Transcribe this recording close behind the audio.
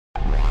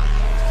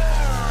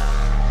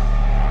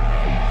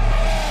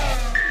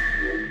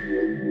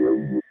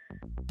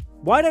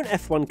Why don't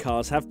F1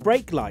 cars have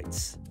brake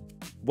lights?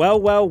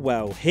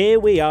 Well, here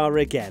we are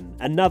again,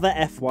 another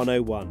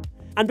F101.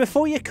 And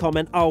before you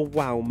comment, oh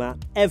wow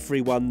Matt,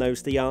 everyone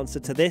knows the answer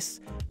to this,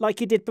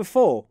 like you did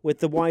before with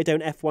the Why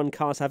Don't F1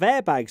 Cars Have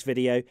Airbags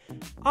video,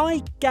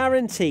 I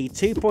guarantee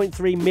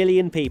 2.3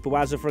 million people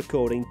as of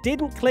recording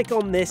didn't click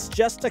on this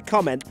just to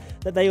comment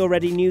that they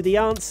already knew the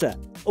answer.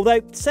 Although,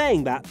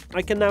 saying that,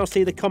 I can now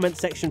see the comment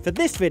section for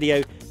this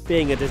video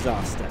being a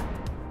disaster.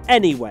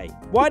 Anyway,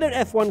 why don't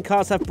F1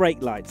 cars have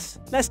brake lights?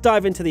 Let's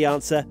dive into the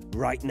answer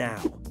right now.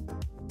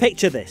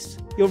 Picture this,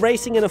 you're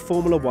racing in a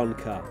Formula 1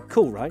 car,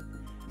 cool right?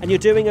 And you're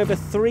doing over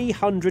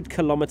 300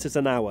 kilometers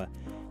an hour.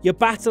 You're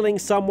battling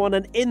someone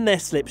and in their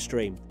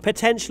slipstream,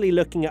 potentially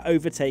looking at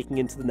overtaking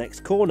into the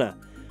next corner,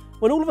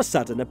 when all of a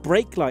sudden a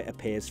brake light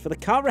appears for the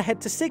car ahead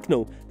to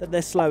signal that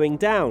they're slowing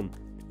down.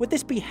 Would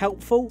this be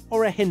helpful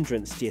or a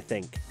hindrance, do you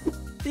think?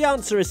 The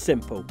answer is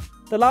simple.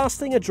 The last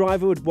thing a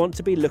driver would want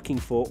to be looking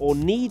for or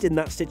need in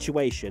that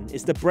situation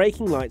is the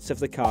braking lights of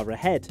the car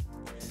ahead.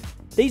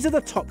 These are the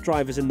top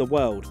drivers in the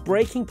world.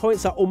 Braking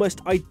points are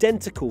almost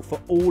identical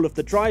for all of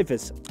the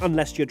drivers,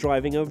 unless you're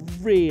driving a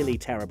really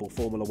terrible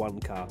Formula 1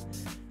 car.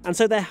 And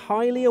so they're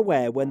highly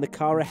aware when the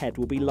car ahead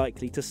will be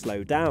likely to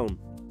slow down.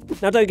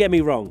 Now don't get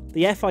me wrong,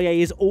 the FIA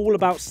is all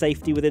about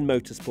safety within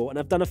motorsport and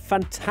have done a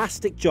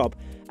fantastic job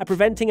at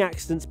preventing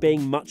accidents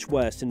being much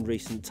worse in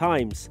recent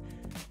times.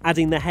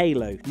 Adding the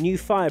halo, new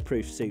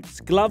fireproof suits,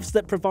 gloves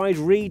that provide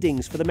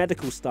readings for the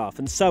medical staff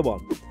and so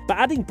on. But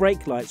adding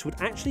brake lights would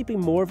actually be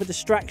more of a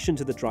distraction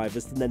to the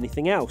drivers than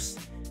anything else.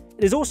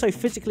 It is also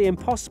physically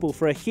impossible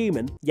for a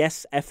human,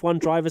 yes, F1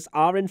 drivers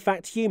are in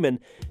fact human,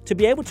 to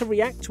be able to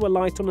react to a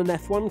light on an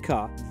F1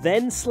 car,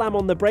 then slam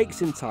on the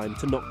brakes in time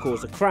to not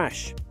cause a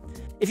crash.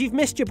 If you've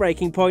missed your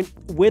braking point,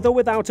 with or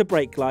without a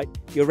brake light,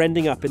 you're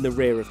ending up in the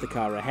rear of the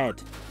car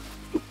ahead.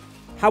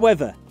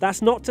 However,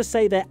 that's not to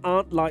say there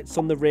aren't lights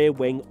on the rear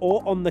wing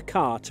or on the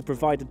car to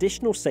provide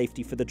additional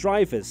safety for the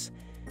drivers.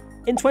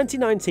 In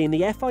 2019,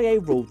 the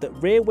FIA ruled that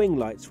rear wing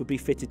lights would be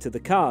fitted to the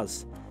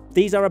cars.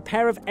 These are a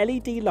pair of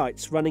LED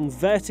lights running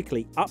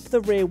vertically up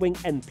the rear wing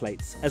end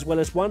plates, as well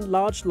as one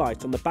large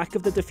light on the back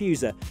of the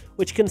diffuser,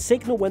 which can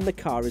signal when the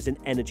car is in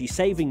energy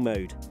saving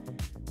mode.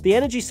 The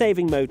energy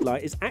saving mode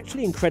light is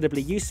actually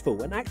incredibly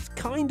useful and acts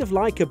kind of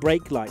like a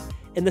brake light,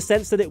 in the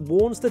sense that it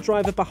warns the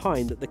driver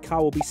behind that the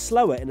car will be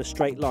slower in a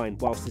straight line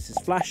whilst this is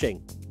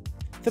flashing.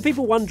 For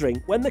people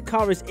wondering, when the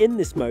car is in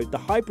this mode, the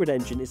hybrid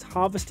engine is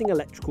harvesting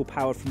electrical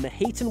power from the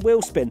heat and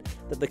wheel spin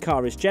that the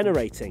car is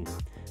generating.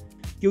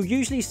 You'll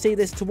usually see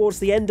this towards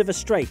the end of a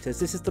straight, as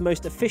this is the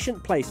most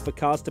efficient place for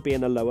cars to be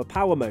in a lower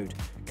power mode,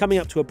 coming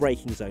up to a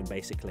braking zone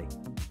basically.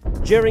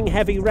 During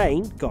heavy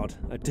rain, God,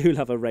 I do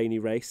love a rainy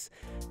race,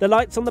 the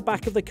lights on the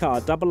back of the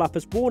car double up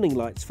as warning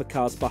lights for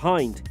cars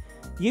behind.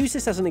 Use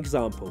this as an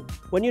example.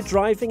 When you're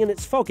driving and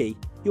it's foggy,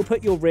 you'll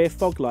put your rear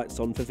fog lights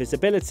on for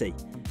visibility.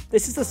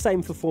 This is the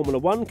same for Formula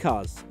 1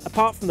 cars,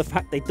 apart from the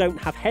fact they don't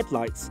have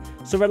headlights,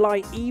 so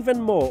rely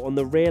even more on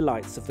the rear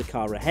lights of the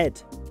car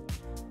ahead.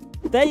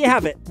 There you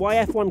have it, why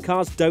F1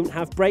 cars don't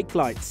have brake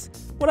lights.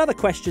 What other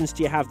questions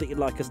do you have that you'd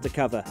like us to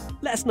cover?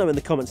 Let us know in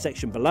the comment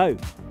section below.